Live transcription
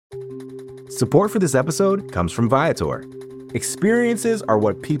Support for this episode comes from Viator. Experiences are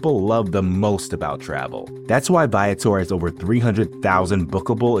what people love the most about travel. That's why Viator has over 300,000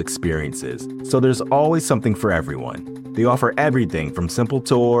 bookable experiences, so there's always something for everyone. They offer everything from simple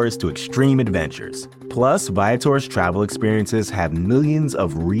tours to extreme adventures. Plus, Viator's travel experiences have millions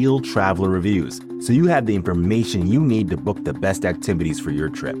of real traveler reviews, so you have the information you need to book the best activities for your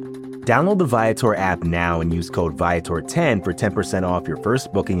trip. Download the Viator app now and use code Viator10 for 10% off your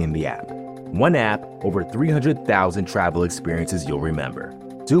first booking in the app. One app, over 300,000 travel experiences you'll remember.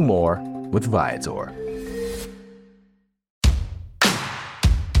 Do more with Viator.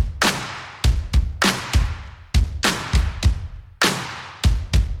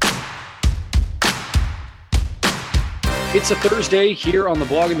 It's a Thursday here on the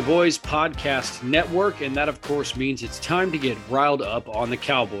Blogging the Boys podcast network, and that, of course, means it's time to get riled up on the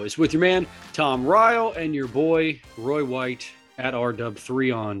Cowboys with your man, Tom Ryle, and your boy, Roy White, at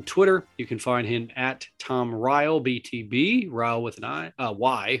RW3 on Twitter. You can find him at Tom Ryle, BTB, Ryle with an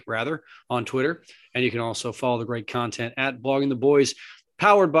Y, on Twitter. And you can also follow the great content at Blogging the Boys,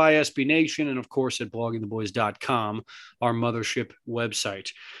 powered by SB Nation, and, of course, at bloggingtheboys.com, our mothership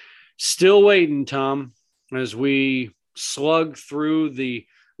website. Still waiting, Tom, as we slug through the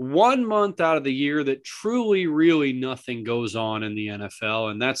 1 month out of the year that truly, really nothing goes on in the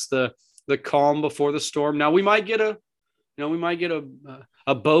NFL, and that's the calm before the storm. Now, we might get a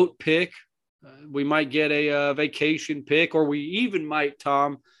boat pick, we might get a vacation pick, or we even might,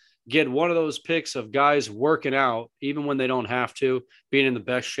 Tom, get one of those picks of guys working out, even when they don't have to, being in the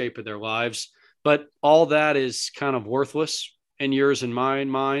best shape of their lives. But all that is kind of worthless in yours and my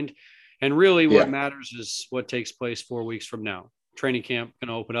mind. And really what matters is what takes place 4 weeks from now. Training camp going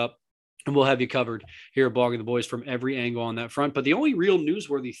to open up, and we'll have you covered here at Blogging the Boys from every angle on that front. But the only real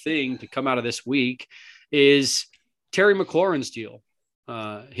newsworthy thing to come out of this week is Terry McLaurin's deal.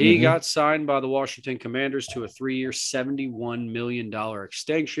 He got signed by the Washington Commanders to a 3-year, $71 million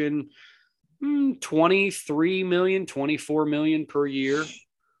extension, $23 million, $24 million per year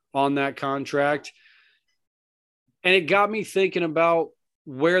on that contract. And it got me thinking about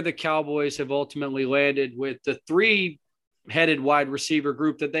where the Cowboys have ultimately landed with the three-headed wide receiver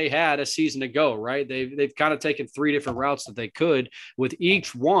group that they had a season ago, right? They've kind of taken three different routes that they could with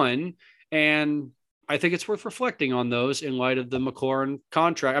each one, and I think it's worth reflecting on those in light of the McLaurin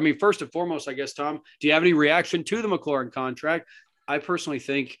contract. I mean, first and foremost, I guess, Tom, do you have any reaction to the McLaurin contract? I personally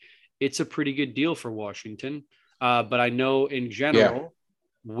think it's a pretty good deal for Washington, but I know in general,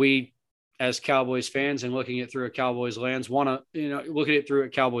 we as Cowboys fans and looking at it through a Cowboys lens, want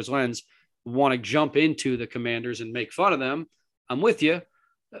to jump into the Commanders and make fun of them. I'm with you.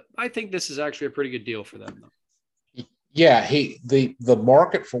 I think this is actually a pretty good deal for them, though. Yeah, the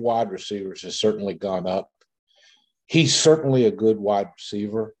market for wide receivers has certainly gone up. He's certainly a good wide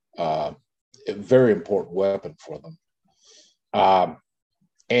receiver, a very important weapon for them.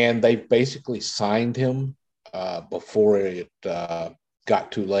 And they basically signed him before it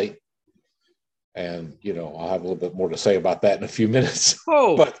got too late. And, I'll have a little bit more to say about that in a few minutes.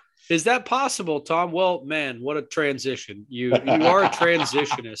 But is that possible, Tom? Well, man, what a transition. You are a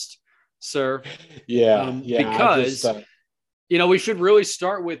transitionist, sir. Because, we should really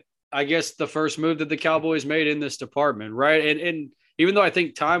start with, I guess, the first move that the Cowboys made in this department, right? And even though I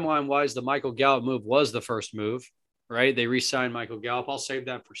think timeline-wise the Michael Gallup move was the first move, right? They re-signed Michael Gallup. I'll save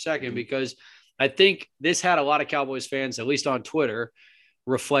that for a second because I think this had a lot of Cowboys fans, at least on Twitter,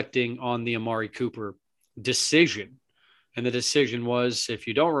 reflecting on the Amari Cooper decision. And the decision was, if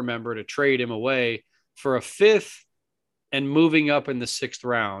you don't remember, to trade him away for a fifth and moving up in the 6th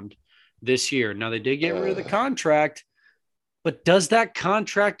round this year. Now, they did get rid of the contract, but does that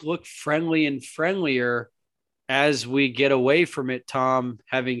contract look friendly and friendlier as we get away from it, Tom,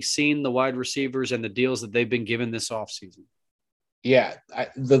 having seen the wide receivers and the deals that they've been given this offseason? Yeah,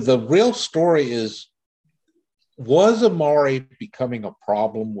 the real story is, was Amari becoming a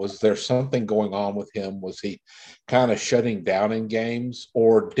problem? Was there something going on with him? Was he kind of shutting down in games?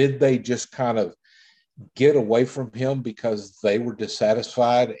 Or did they just kind of get away from him because they were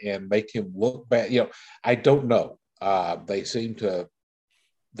dissatisfied and make him look bad? I don't know. They seem to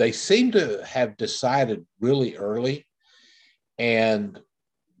have decided really early. And,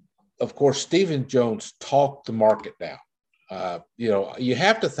 of course, Stephen Jones talked the market down. You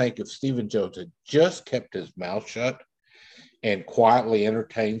have to think if Stephen Jones had just kept his mouth shut and quietly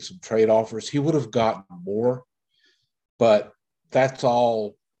entertained some trade offers, he would have gotten more. But that's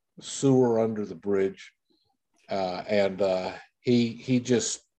all sewer under the bridge. And he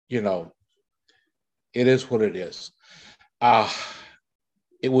just, it is what it is.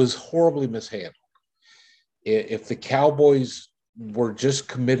 It was horribly mishandled. If the Cowboys were just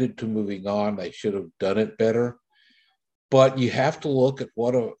committed to moving on. They should have done it better. But you have to look at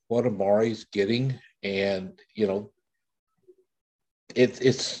what Amari's getting, and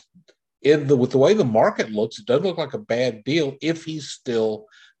it's with the way the market looks, it doesn't look like a bad deal if he's still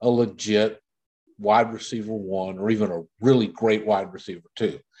a legit wide receiver 1 or even a really great wide receiver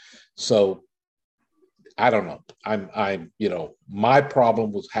 2. So I don't know. I'm my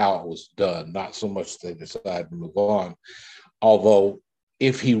problem was how it was done, not so much they decided to move on. Although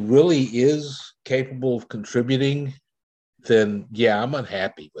if he really is capable of contributing, then yeah, I'm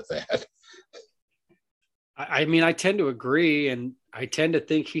unhappy with that. I mean, I tend to agree, and I tend to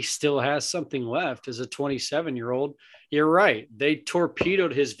think he still has something left as a 27-year-old. You're right. They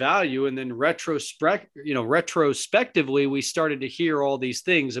torpedoed his value, and then retrospectively, we started to hear all these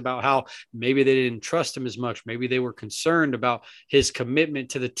things about how maybe they didn't trust him as much. Maybe they were concerned about his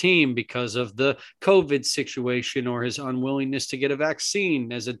commitment to the team because of the COVID situation or his unwillingness to get a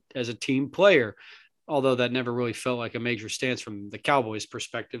vaccine as a team player. Although that never really felt like a major stance from the Cowboys'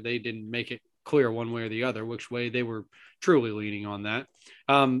 perspective. They didn't make it clear one way or the other which way they were truly leaning on that.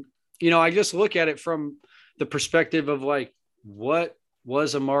 I just look at it from the perspective of like, what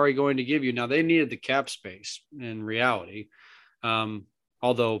was Amari going to give you? Now, they needed the cap space in reality.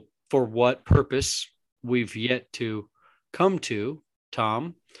 Although for what purpose we've yet to come to,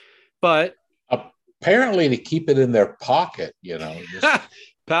 Tom. But apparently to keep it in their pocket,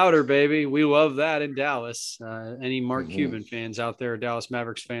 Powder, baby. We love that in Dallas. Any Mark Cuban fans out there, Dallas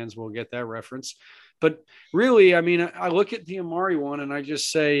Mavericks fans, will get that reference. But really, I mean, I look at the Amari one and I just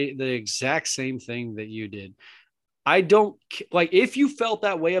say the exact same thing that you did. I don't like, if you felt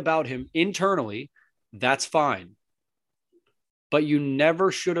that way about him internally, that's fine. But you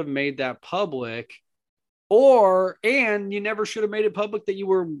never should have made that public, and you never should have made it public that you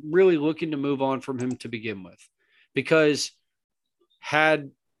were really looking to move on from him to begin with. Because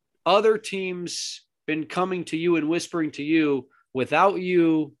had other teams been coming to you and whispering to you without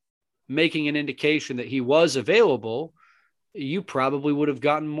you making an indication that he was available, you probably would have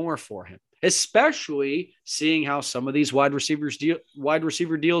gotten more for him, especially seeing how some of these wide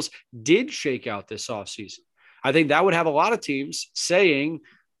receiver deals did shake out this offseason. I think that would have a lot of teams saying,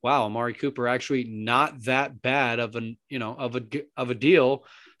 wow, Amari Cooper actually not that bad of a deal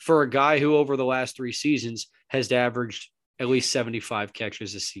for a guy who over the last 3 seasons has averaged at least 75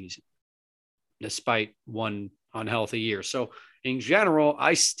 catches a season, despite one unhealthy year. So in general,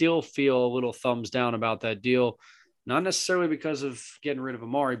 I still feel a little thumbs down about that deal, not necessarily because of getting rid of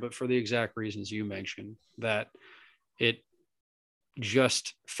Amari, but for the exact reasons you mentioned, that it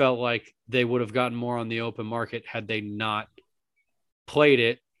just felt like they would have gotten more on the open market had they not played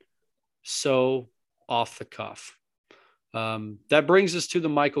it so off the cuff. That brings us to the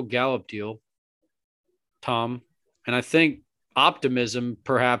Michael Gallup deal, Tom. And I think optimism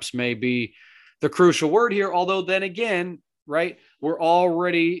perhaps may be the crucial word here. Although then again, right, we're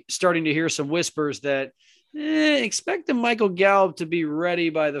already starting to hear some whispers that expecting Michael Gallup to be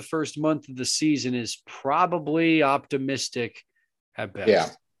ready by the first month of the season is probably optimistic at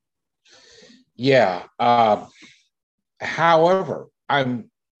best. Yeah. However,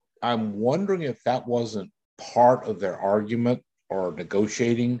 I'm wondering if that wasn't part of their argument or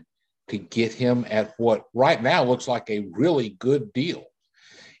negotiating to get him at what right now looks like a really good deal.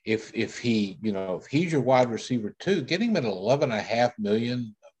 If he's your wide receiver 2, get him at $11.5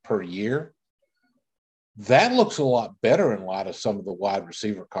 million per year. That looks a lot better in light of some of the wide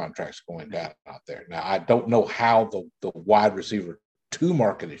receiver contracts going down out there. Now, I don't know how the wide receiver 2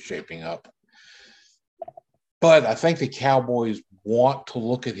 market is shaping up, but I think the Cowboys want to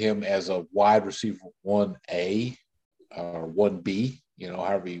look at him as a wide receiver 1A or 1B,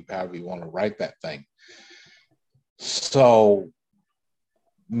 however you want to write that thing. So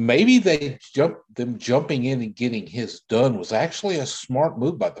maybe them jumping in and getting his done was actually a smart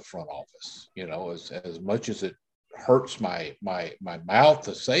move by the front office. As much as it hurts my mouth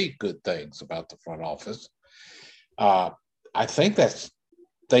to say good things about the front office, I think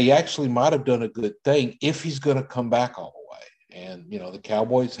they actually might have done a good thing if he's going to come back all the way. And the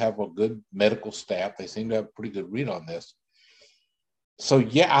Cowboys have a good medical staff; they seem to have a pretty good read on this. So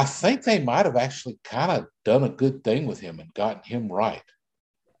yeah, I think they might have actually kind of done a good thing with him and gotten him right.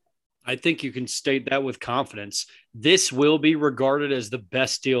 I think you can state that with confidence. This will be regarded as the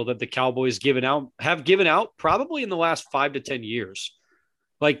best deal that the Cowboys have given out probably in the last 5 to 10 years.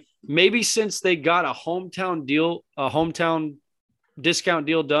 Like maybe since they got a hometown discount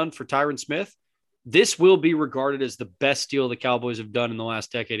deal done for Tyron Smith, this will be regarded as the best deal the Cowboys have done in the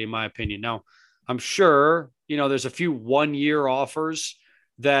last decade, in my opinion. Now, I'm sure, there's a few 1-year offers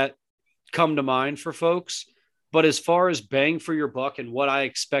that come to mind for folks, But as far as bang for your buck and what I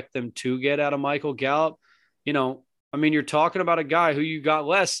expect them to get out of Michael Gallup, you're talking about a guy who you got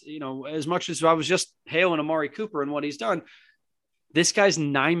less, as much as I was just hailing Amari Cooper and what he's done, this guy's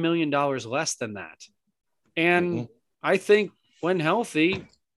 $9 million less than that. And I think when healthy,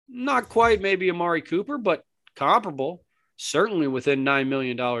 not quite maybe Amari Cooper, but comparable, certainly within $9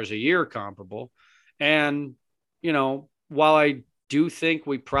 million a year comparable. And, while I do think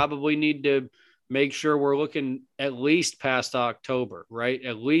we probably need to make sure we're looking at least past October, right?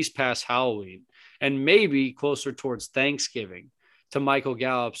 At least past Halloween, and maybe closer towards Thanksgiving to Michael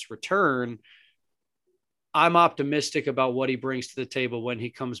Gallup's return. I'm optimistic about what he brings to the table when he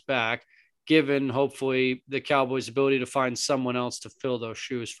comes back, given hopefully the Cowboys' ability to find someone else to fill those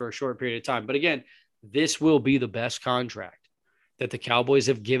shoes for a short period of time. But again, this will be the best contract that the Cowboys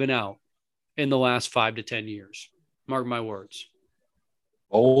have given out in the last 5 to 10 years. Mark my words.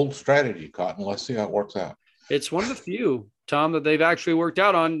 Old strategy, Cotton. Let's see how it works out. It's one of the few, Tom, that they've actually worked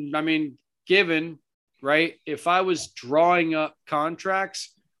out on. Given, right, if I was drawing up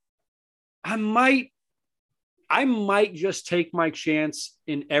contracts, I might just take my chance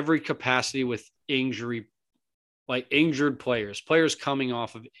in every capacity with injury, like injured players coming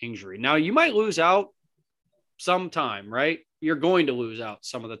off of injury. Now, you might lose out sometime, right? You're going to lose out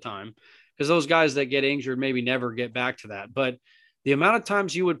some of the time because those guys that get injured maybe never get back to that. But the amount of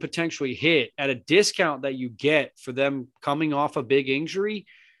times you would potentially hit at a discount that you get for them coming off a big injury,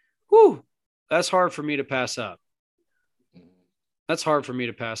 that's hard for me to pass up.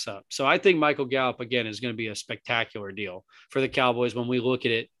 So I think Michael Gallup, again, is going to be a spectacular deal for the Cowboys when we look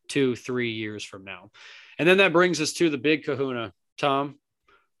at it 2-3 years from now. And then that brings us to the big kahuna, Tom,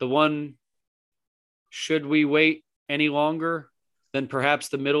 the one, should we wait any longer than perhaps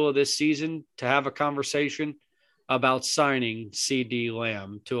the middle of this season to have a conversation about signing CD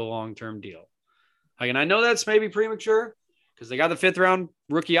Lamb to a long-term deal? And I know that's maybe premature because they got the 5th round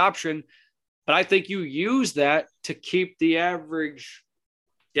rookie option, but I think you use that to keep the average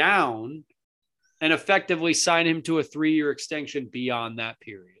down and effectively sign him to a 3-year extension beyond that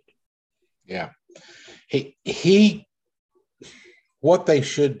period. Yeah. What they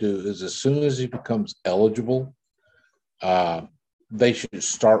should do is as soon as he becomes eligible, they should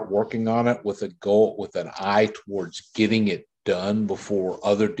start working on it with an eye towards getting it done before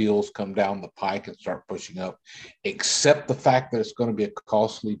other deals come down the pike and start pushing up. Accept the fact that it's going to be a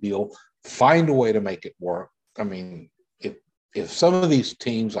costly deal. Find a way to make it work. If some of these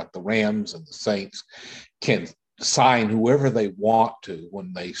teams like the Rams and the Saints can sign whoever they want to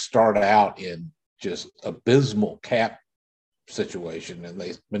when they start out in just abysmal cap situation and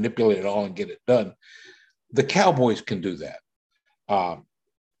they manipulate it all and get it done, the Cowboys can do that.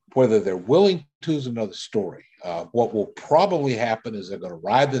 Whether they're willing to is another story. What will probably happen is they're going to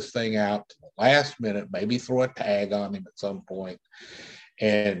ride this thing out to the last minute, maybe throw a tag on him at some point,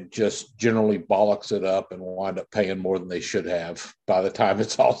 and just generally bollocks it up and wind up paying more than they should have by the time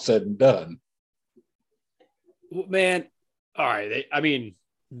it's all said and done. Man, all right.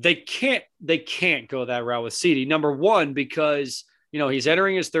 They can't go that route with CD. Number one, because he's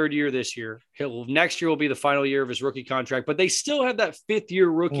entering his 3rd year this year. Next year will be the final year of his rookie contract, but they still have that 5th-year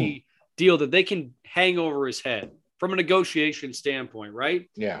rookie deal that they can hang over his head from a negotiation standpoint, right?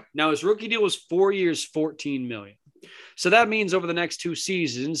 Yeah. Now his rookie deal was 4 years, $14 million. So that means over the next 2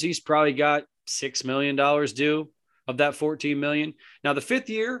 seasons, he's probably got $6 million due of that $14 million. Now the 5th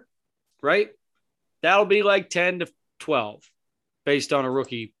year, right? That'll be like 10 to 12 based on a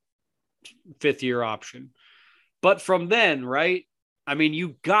rookie 5th-year option. But from then, right?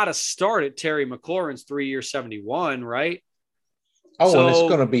 You got to start at Terry McLaurin's 3-year 71, right? Oh, so,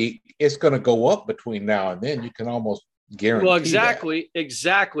 and it's going to go up between now and then. You can almost guarantee. Well, exactly.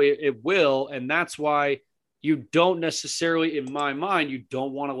 It will. And that's why you don't necessarily, in my mind, you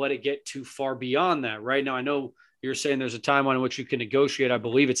don't want to let it get too far beyond that. Right now, I know you're saying there's a timeline in which you can negotiate. I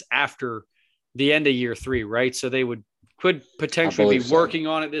believe it's after the end of year 3, right? So they could potentially be working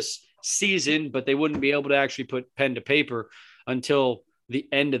on it this season, but they wouldn't be able to actually put pen to paper until the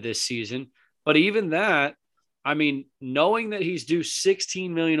end of this season. But even that, knowing that he's due $16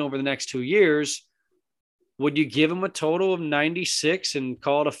 million over the next 2 years, would you give him a total of 96 and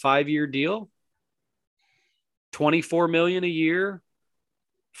call it a 5-year deal? $24 million a year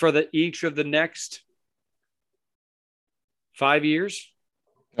for each of the next 5 years?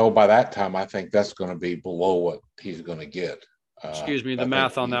 By that time, I think that's going to be below what he's going to get. Excuse me, the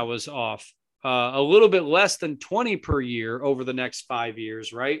math on that was off. A little bit less than 20 per year over the next 5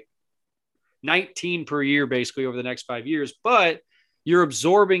 years, right? 19 per year, basically, over the next 5 years. But you're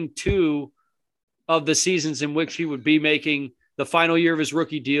absorbing 2 of the seasons in which he would be making the final year of his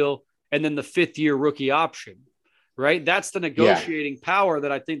rookie deal and then the 5th-year rookie option. right? That's the negotiating power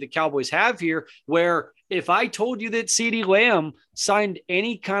that I think the Cowboys have here, where if I told you that CeeDee Lamb signed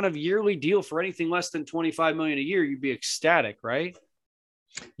any kind of yearly deal for anything less than $25 million a year, you'd be ecstatic, right?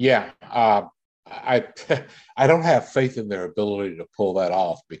 Yeah. I don't have faith in their ability to pull that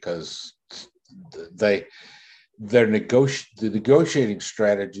off, because the negotiating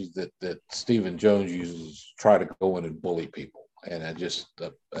strategies that Stephen Jones uses try to go in and bully people, and I just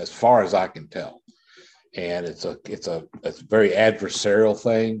as far as I can tell, and it's a very adversarial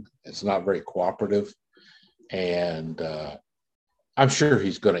thing. It's not very cooperative, and I'm sure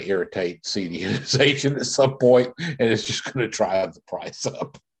he's going to irritate CeeDee and his agent at some point, and it's just going to drive the price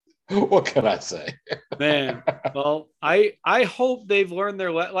up. What can I say? Man, well, I hope they've learned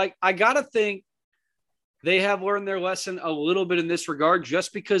their I gotta think they have learned their lesson a little bit in this regard,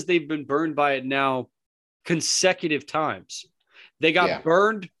 just because they've been burned by it now consecutive times. They got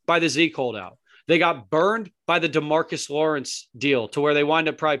burned by the Zeke holdout. They got burned by the DeMarcus Lawrence deal, to where they wind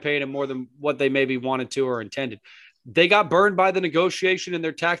up probably paying him more than what they maybe wanted to or intended. They got burned by the negotiation and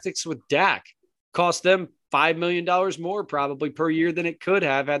their tactics with Dak. Cost them $5 million more probably per year than it could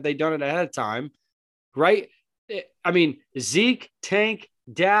have had they done it ahead of time, right? I mean, Zeke, Tank,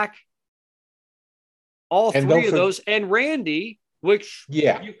 Dak, all three of those, and Randy, which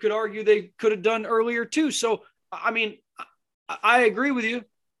you could argue they could have done earlier too. So, I mean, I agree with you.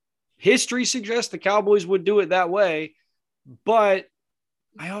 History suggests the Cowboys would do it that way, but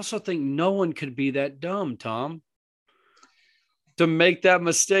I also think no one could be that dumb, Tom, to make that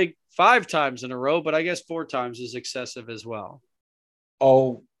mistake 5 times in a row, but I guess 4 times is excessive as well.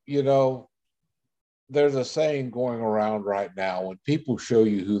 Oh, there's a saying going around right now: when people show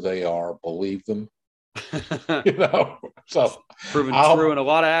you who they are, believe them. So proven true in a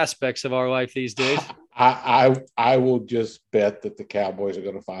lot of aspects of our life these days. I will just bet that the Cowboys are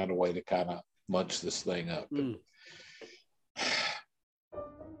going to find a way to kind of munch this thing up.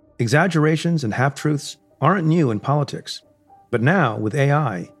 Exaggerations and half-truths aren't new in politics. But now, with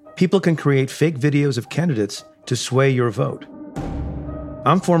AI, people can create fake videos of candidates to sway your vote.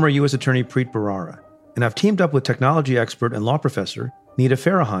 I'm former U.S. Attorney Preet Bharara, and I've teamed up with technology expert and law professor Nita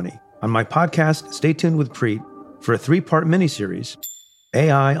Farahani on my podcast, Stay Tuned with Preet, for a 3-part miniseries,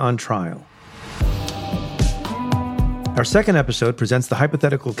 AI on Trial. Our second episode presents the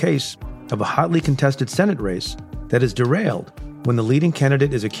hypothetical case of a hotly contested Senate race that is derailed when the leading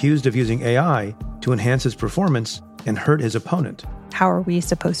candidate is accused of using AI to enhance his performance and hurt his opponent. How are we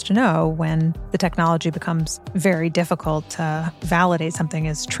supposed to know when the technology becomes very difficult to validate something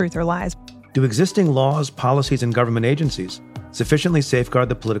as truth or lies? Do existing laws, policies, and government agencies sufficiently safeguard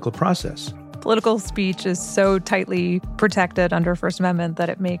the political process? Political speech is so tightly protected under First Amendment that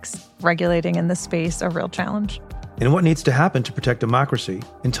it makes regulating in this space a real challenge. And what needs to happen to protect democracy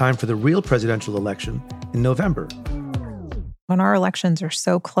in time for the real presidential election in November? When our elections are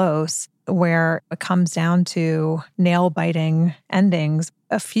so close, where it comes down to nail-biting endings,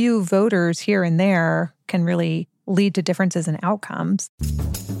 a few voters here and there can really lead to differences in outcomes.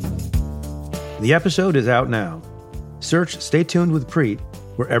 The episode is out now. Search Stay Tuned with Preet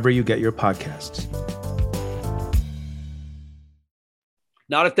wherever you get your podcasts.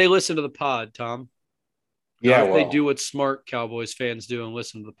 Not if they listen to the pod, Tom. Not if they do what smart Cowboys fans do and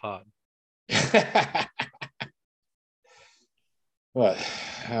listen to the pod.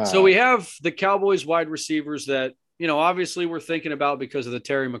 So we have the Cowboys wide receivers that, obviously we're thinking about because of the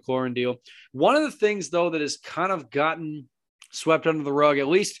Terry McLaurin deal. One of the things, though, that has kind of gotten swept under the rug, at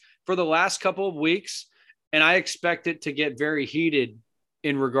least for the last couple of weeks, and I expect it to get very heated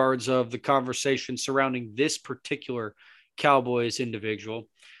in regards of the conversation surrounding this particular Cowboys individual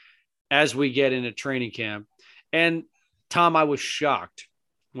as we get into training camp. And Tom, I was shocked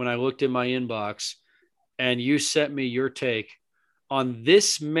when I looked in my inbox and you sent me your take on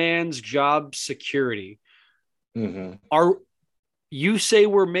this man's job security. Mm-hmm. You say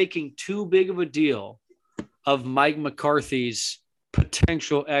we're making too big of a deal of Mike McCarthy's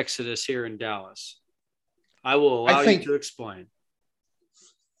potential exodus here in Dallas? I will allow you to explain.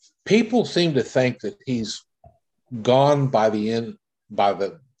 People seem to think that he's gone by the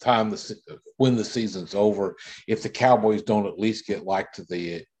time when the season's over, if the Cowboys don't at least get to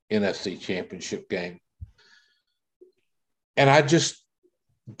the NFC Championship game. And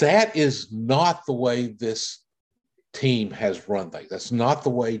that is not the way this team has run things. That's not the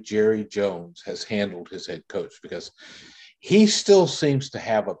way Jerry Jones has handled his head coach, because he still seems to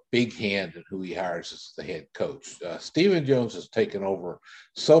have a big hand in who he hires as the head coach. Stephen Jones has taken over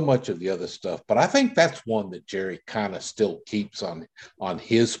so much of the other stuff, but I think that's one that Jerry kind of still keeps on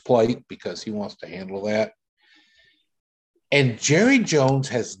his plate because he wants to handle that. And Jerry Jones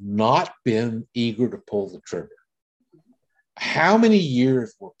has not been eager to pull the trigger. how many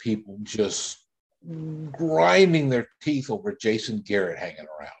years were people just grinding their teeth over Jason Garrett hanging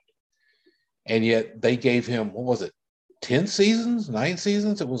around? And yet they gave him, what was it, 10 seasons, 9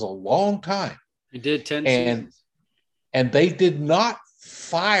 seasons? It was a long time. He did 10 seasons. And they did not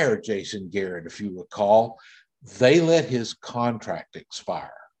fire Jason Garrett, if you recall. They let his contract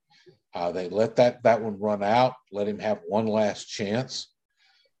expire. They let that one run out, let him have one last chance.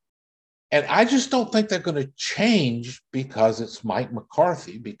 And I just don't think they're going to change because it's Mike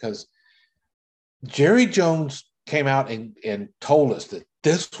McCarthy, because Jerry Jones came out and told us that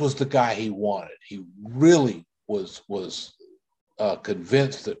this was the guy he wanted. He really was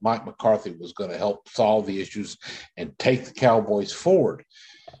convinced that Mike McCarthy was going to help solve the issues and take the Cowboys forward.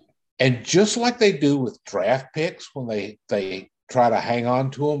 And just like they do with draft picks, when they try to hang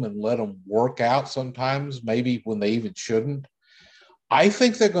on to them and let them work out sometimes, maybe when they even shouldn't, I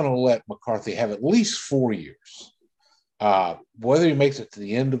think they're going to let McCarthy have at least 4 years. Whether he makes it to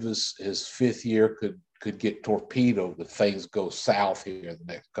the end of his fifth year could get torpedoed if things go south here in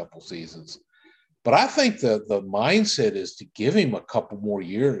the next couple seasons. But I think the mindset is to give him a couple more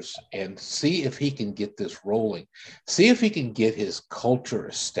years and see if he can get this rolling, see if he can get his culture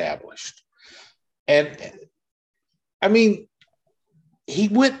established. And I mean,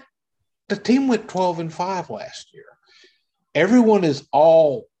 the team went 12-5 last year. Everyone is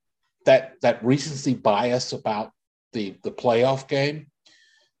all that recency bias about the playoff game.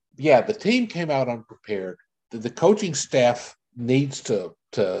 Yeah, the team came out unprepared. The coaching staff needs to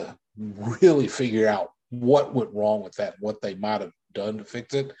really figure out what went wrong with that, what they might have done to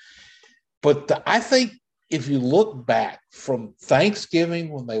fix it. But I think if you look back from Thanksgiving,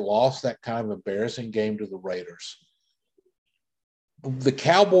 when they lost that kind of embarrassing game to the Raiders, the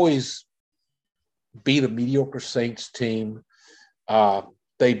Cowboys beat a mediocre Saints team.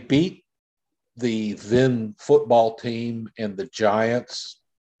 They beat the then football team and the Giants,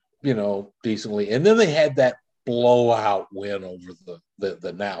 decently. And then they had that blowout win over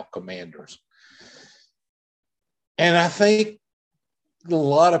the now Commanders. And I think a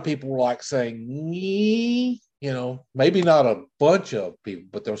lot of people were like saying, maybe not a bunch of people,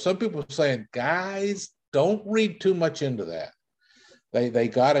 but there were some people saying, guys, don't read too much into that. They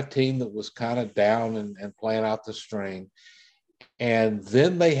got a team that was kind of down and playing out the string. And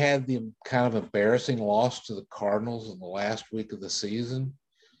then they had the kind of embarrassing loss to the Cardinals in the last week of the season.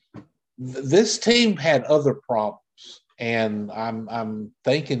 This team had other problems. And I'm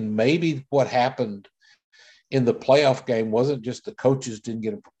thinking maybe what happened in the playoff game wasn't just the coaches didn't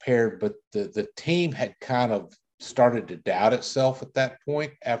get them prepared, but the team had kind of started to doubt itself at that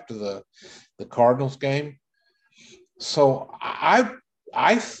point after the Cardinals game. So I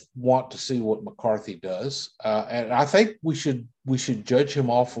want to see what McCarthy does, and I think we should judge him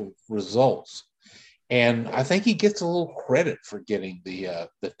off of results. And I think he gets a little credit for getting the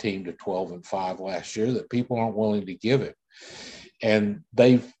team to 12-5 last year that people aren't willing to give him. And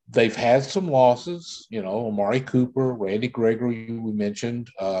they've had some losses, Amari Cooper, Randy Gregory, we mentioned.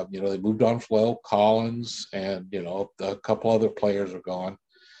 They moved on Flail Collins, and a couple other players are gone.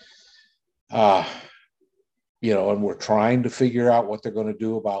 And we're trying to figure out what they're going to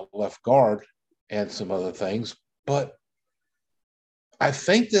do about left guard and some other things. But I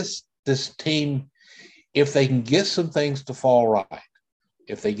think this team, if they can get some things to fall right,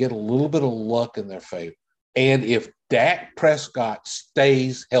 if they get a little bit of luck in their favor, and if Dak Prescott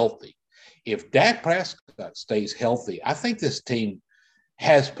stays healthy, I think this team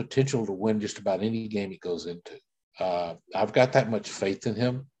has potential to win just about any game he goes into. I've got that much faith in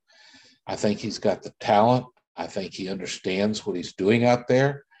him. I think he's got the talent. I think he understands what he's doing out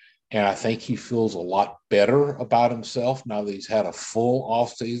there. And I think he feels a lot better about himself now that he's had a full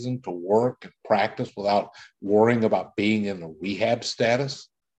offseason to work and practice without worrying about being in a rehab status.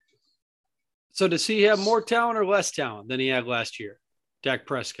 So does he have more talent or less talent than he had last year, Dak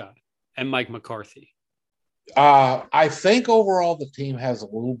Prescott and Mike McCarthy? I think overall the team has a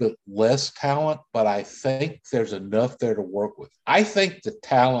little bit less talent, but I think there's enough there to work with. I think the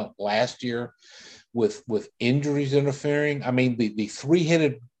talent last year with injuries interfering, I mean, the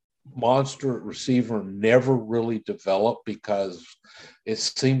three-headed monster receiver never really developed because it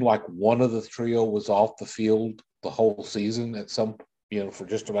seemed like one of the trio was off the field the whole season at some, for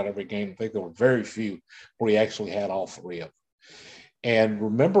just about every game. I think there were very few where he actually had all three of them. And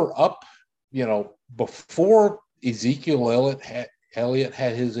remember before Ezekiel Elliott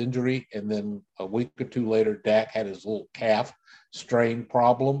had his injury, and then a week or two later, Dak had his little calf strain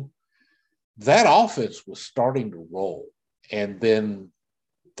problem. That offense was starting to roll, and then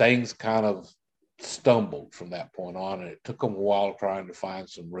things kind of stumbled from that point on, and it took them a while trying to find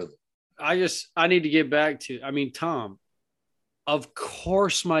some rhythm. I need to get back to, Tom, Of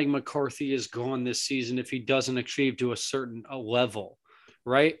course, Mike McCarthy is gone this season if he doesn't achieve to a certain level,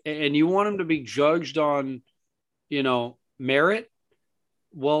 right? And you want him to be judged on, merit.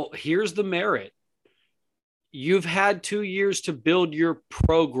 Well, here's the merit. You've had 2 years to build your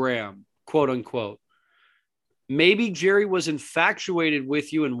program, quote unquote. Maybe Jerry was infatuated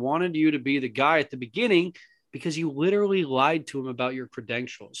with you and wanted you to be the guy at the beginning because you literally lied to him about your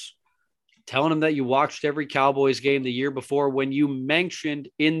credentials, telling him that you watched every Cowboys game the year before when you mentioned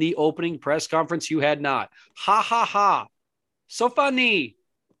in the opening press conference you had not. Ha, ha, ha. So funny.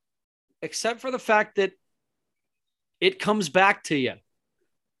 Except for the fact that it comes back to you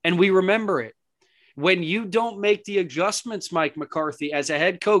and we remember it. When you don't make the adjustments, Mike McCarthy, as a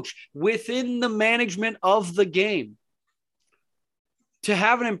head coach within the management of the game to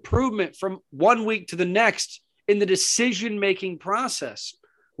have an improvement from 1 week to the next in the decision-making process,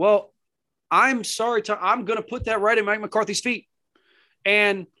 well, I'm sorry, I'm going to put that right in Mike McCarthy's feet.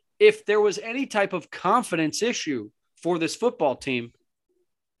 And if there was any type of confidence issue for this football team,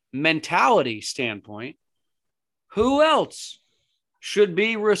 mentality standpoint, who else should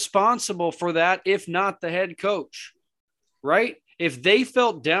be responsible for that if not the head coach, right? If they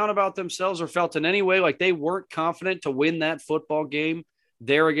felt down about themselves or felt in any way like they weren't confident to win that football game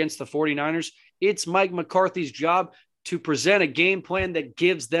there against the 49ers, it's Mike McCarthy's job to present a game plan that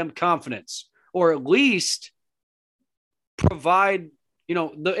gives them confidence, or at least provide,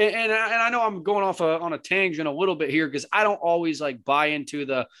 and I know I'm going off on a tangent a little bit here because I don't always buy into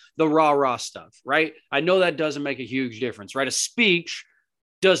the rah-rah stuff, right? I know that doesn't make a huge difference, right? A speech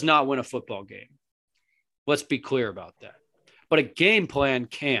does not win a football game. Let's be clear about that. But a game plan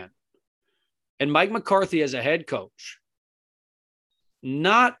can. And Mike McCarthy as a head coach,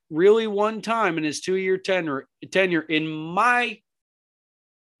 not really one time in his 2-year tenure in my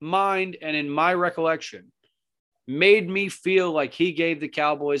mind and in my recollection, made me feel like he gave the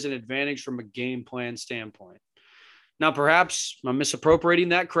Cowboys an advantage from a game plan standpoint. Now, perhaps I'm misappropriating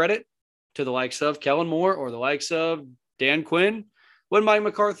that credit to the likes of Kellen Moore or the likes of Dan Quinn, when Mike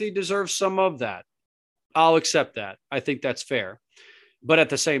McCarthy deserves some of that. I'll accept that. I think that's fair. But at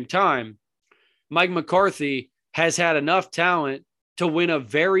the same time, Mike McCarthy has had enough talent to win a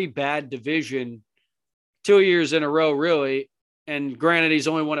very bad division 2 years in a row, really. And granted, he's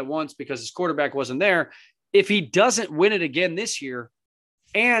only won it once because his quarterback wasn't there. If he doesn't win it again this year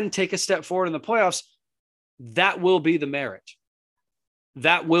and take a step forward in the playoffs, that will be the merit.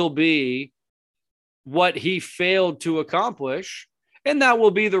 That will be what he failed to accomplish, and that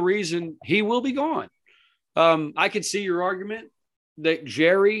will be the reason he will be gone. I could see your argument that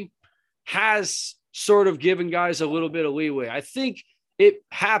Jerry has sort of given guys a little bit of leeway. I think it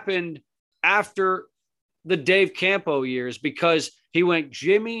happened after the Dave Campo years because he went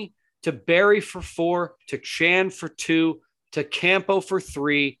Jimmy to Barry for 4, to Chan for 2, to Campo for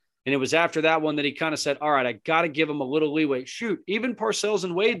 3. And it was after that one that he kind of said, all right, I got to give him a little leeway. Shoot, even Parcells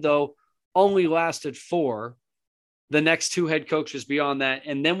and Wade, though, only lasted 4. The next 2 head coaches beyond that.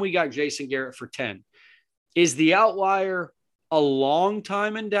 And then we got Jason Garrett for 10. Is the outlier a long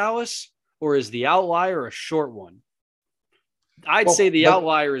time in Dallas, or is the outlier a short one? I'd say the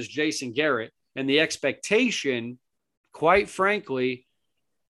outlier is Jason Garrett. And the expectation, quite frankly,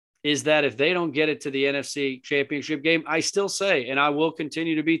 is that if they don't get it to the NFC Championship game, I still say, and I will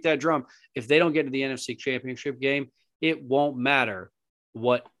continue to beat that drum, if they don't get to the NFC Championship game, it won't matter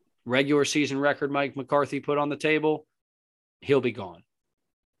what regular season record Mike McCarthy put on the table. He'll be gone.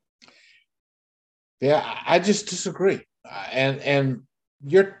 Yeah, I just disagree. And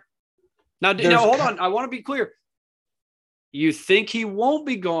you're now hold on. I want to be clear. You think he won't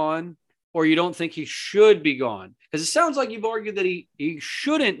be gone, or you don't think he should be gone? Because it sounds like you've argued that he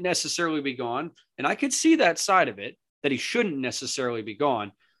shouldn't necessarily be gone. And I could see that side of it, that he shouldn't necessarily be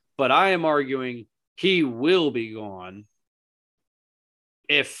gone. But I am arguing he will be gone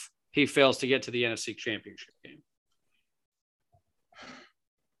if he fails to get to the NFC Championship game.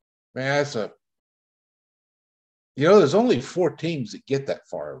 Man, there's only 4 teams that get that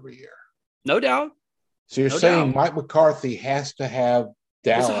far every year. No doubt. So you're saying Mike McCarthy has to have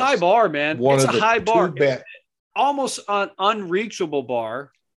Dallas. It's a high bar, man. It's a high bar. Almost an unreachable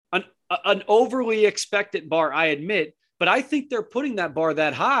bar, an overly expected bar, I admit. But I think they're putting that bar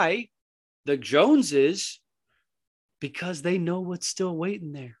that high, the Joneses, because they know what's still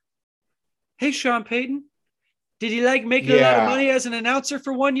waiting there. Hey, Sean Payton, did you like making a lot of money as an announcer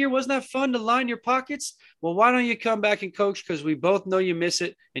for 1 year? Wasn't that fun to line your pockets? Well, why don't you come back and coach? Because we both know you miss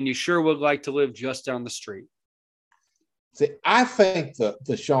it, and you sure would like to live just down the street. See, I think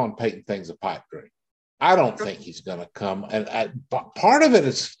the Sean Payton thing's a pipe dream. I don't think he's going to come. And part of it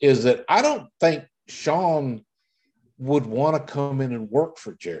is that I don't think Sean would want to come in and work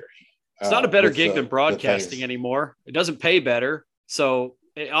for Jerry. It's not a better gig than broadcasting anymore. It doesn't pay better. So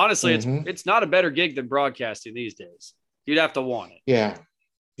honestly, it's not a better gig than broadcasting these days. You'd have to want it. Yeah.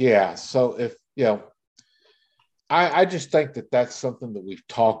 Yeah. So if, I just think that that's something that we've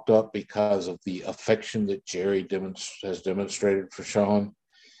talked up because of the affection that Jerry has demonstrated for Sean.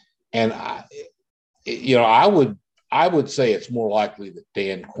 And I would say it's more likely that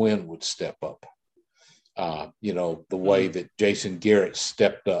Dan Quinn would step up. The way that Jason Garrett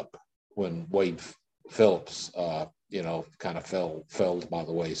stepped up when Wade Phillips, kind of fell by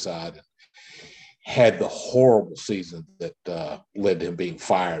the wayside and had the horrible season that led to him being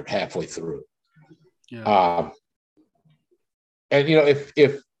fired halfway through. Yeah. And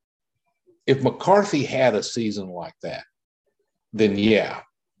if McCarthy had a season like that, then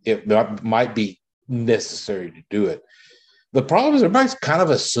it might be necessary to do it. The problem is everybody's kind of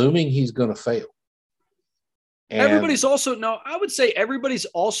assuming he's going to fail. And everybody's also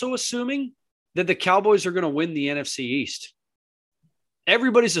assuming that the Cowboys are going to win the NFC East.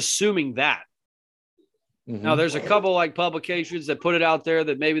 Everybody's assuming that. Mm-hmm. Now, there's a couple like publications that put it out there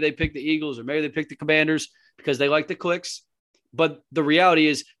that maybe they pick the Eagles or maybe they pick the Commanders because they like the clicks. But the reality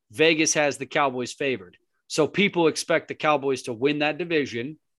is Vegas has the Cowboys favored. So people expect the Cowboys to win that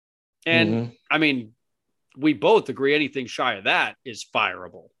division. And, I mean, we both agree anything shy of that is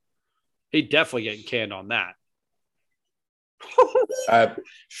fireable. He'd definitely get canned on that.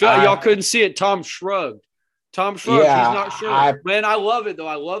 Y'all couldn't see it. Tom shrugged. He's not sure. Man, I love it, though.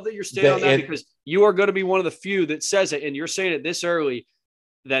 I love that you're standing on that because you are going to be one of the few that says it, and you're saying it this early,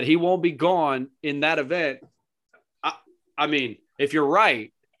 that he won't be gone in that event. I mean, if you're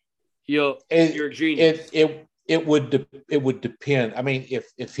right, you're a genius. It would depend. I mean,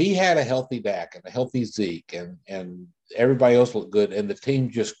 if he had a healthy Dak and a healthy Zeke and everybody else looked good and the team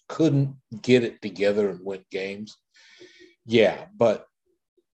just couldn't get it together and win games, but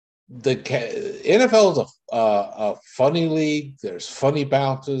the NFL is a funny league. There's funny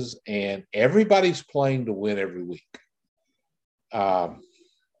bounces, and everybody's playing to win every week.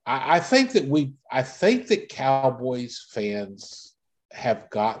 I think that Cowboys fans have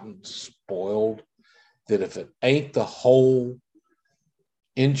gotten spoiled that if it ain't the whole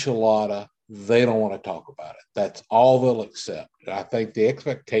enchilada, they don't want to talk about it. That's all they'll accept. And I think the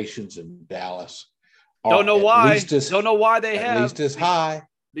expectations in Dallas don't know why they have at least as high.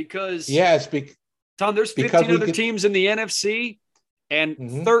 Because Tom, there's 15 other teams in the NFC,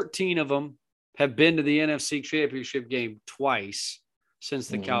 and 13 of them have been to the NFC Championship game twice since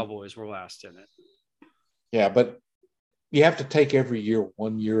the Cowboys were last in it. Yeah, but you have to take every year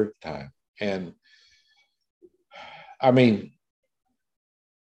 1 year at a time. And I mean,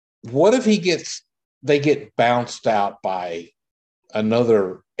 what if they get bounced out by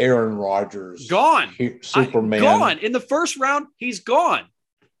another Aaron Rodgers? Gone. Superman. Gone. In the first round, he's gone.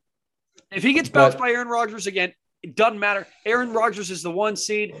 If he gets bounced by Aaron Rodgers again, it doesn't matter. Aaron Rodgers is the 1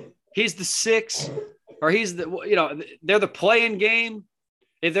 seed. He's the 6, or they're the play-in game.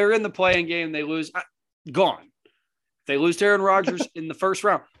 If they're in the play-in game, they lose. Gone. If they lose to Aaron Rodgers in the first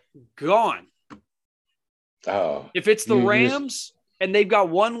round, gone. Oh, if it's the Rams and they've got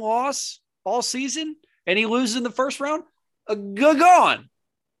 1 loss all season and he loses in the first round, gone.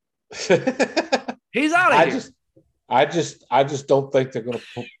 He's out of here. I just don't think they're going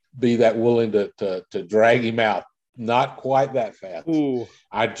to be that willing to drag him out. Not quite that fast. Ooh.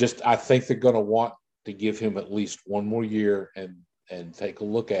 I think they're going to want to give him at least 1 more year and take a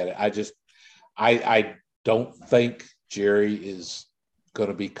look at it. I don't think Jerry is going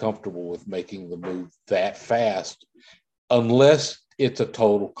to be comfortable with making the move that fast unless it's a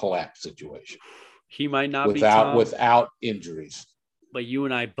total collapse situation. He might not without injuries. But you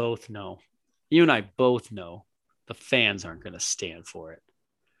and I both know the fans aren't going to stand for it.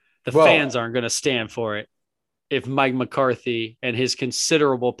 Fans aren't going to stand for it if Mike McCarthy and his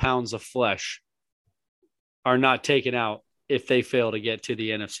considerable pounds of flesh are not taken out if they fail to get to the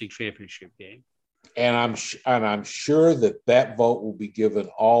NFC Championship game. And I'm sure that vote will be given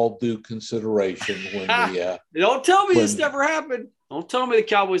all due consideration when the. Don't tell me this never happened. Don't tell me the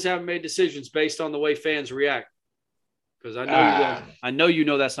Cowboys haven't made decisions based on the way fans react, because I know you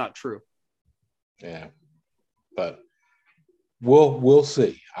know that's not true. Yeah, but we'll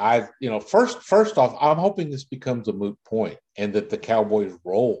see. First off, I'm hoping this becomes a moot point and that the Cowboys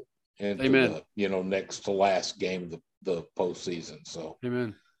roll into the next to last game of the postseason. So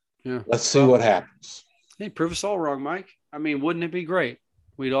amen. Yeah. Let's see what happens. Hey, prove us all wrong, Mike. I mean, wouldn't it be great?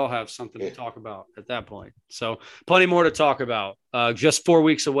 We'd all have something to talk about at that point. So plenty more to talk about. Just 4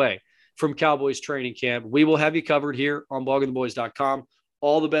 weeks away from Cowboys training camp. We will have you covered here on bloggingtheboys.com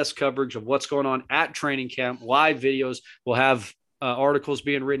all the best coverage of what's going on at training camp, live videos. We'll have articles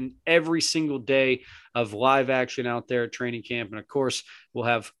being written every single day of live action out there at training camp. And of course, we'll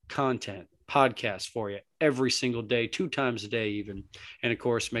have content, podcasts for you every single day, 2 times a day even. And of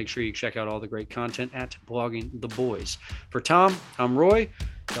course, make sure you check out all the great content at Blogging the Boys. For Tom, I'm Roy.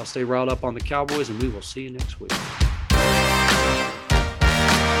 Y'all stay riled up on the Cowboys, and we will see you next week.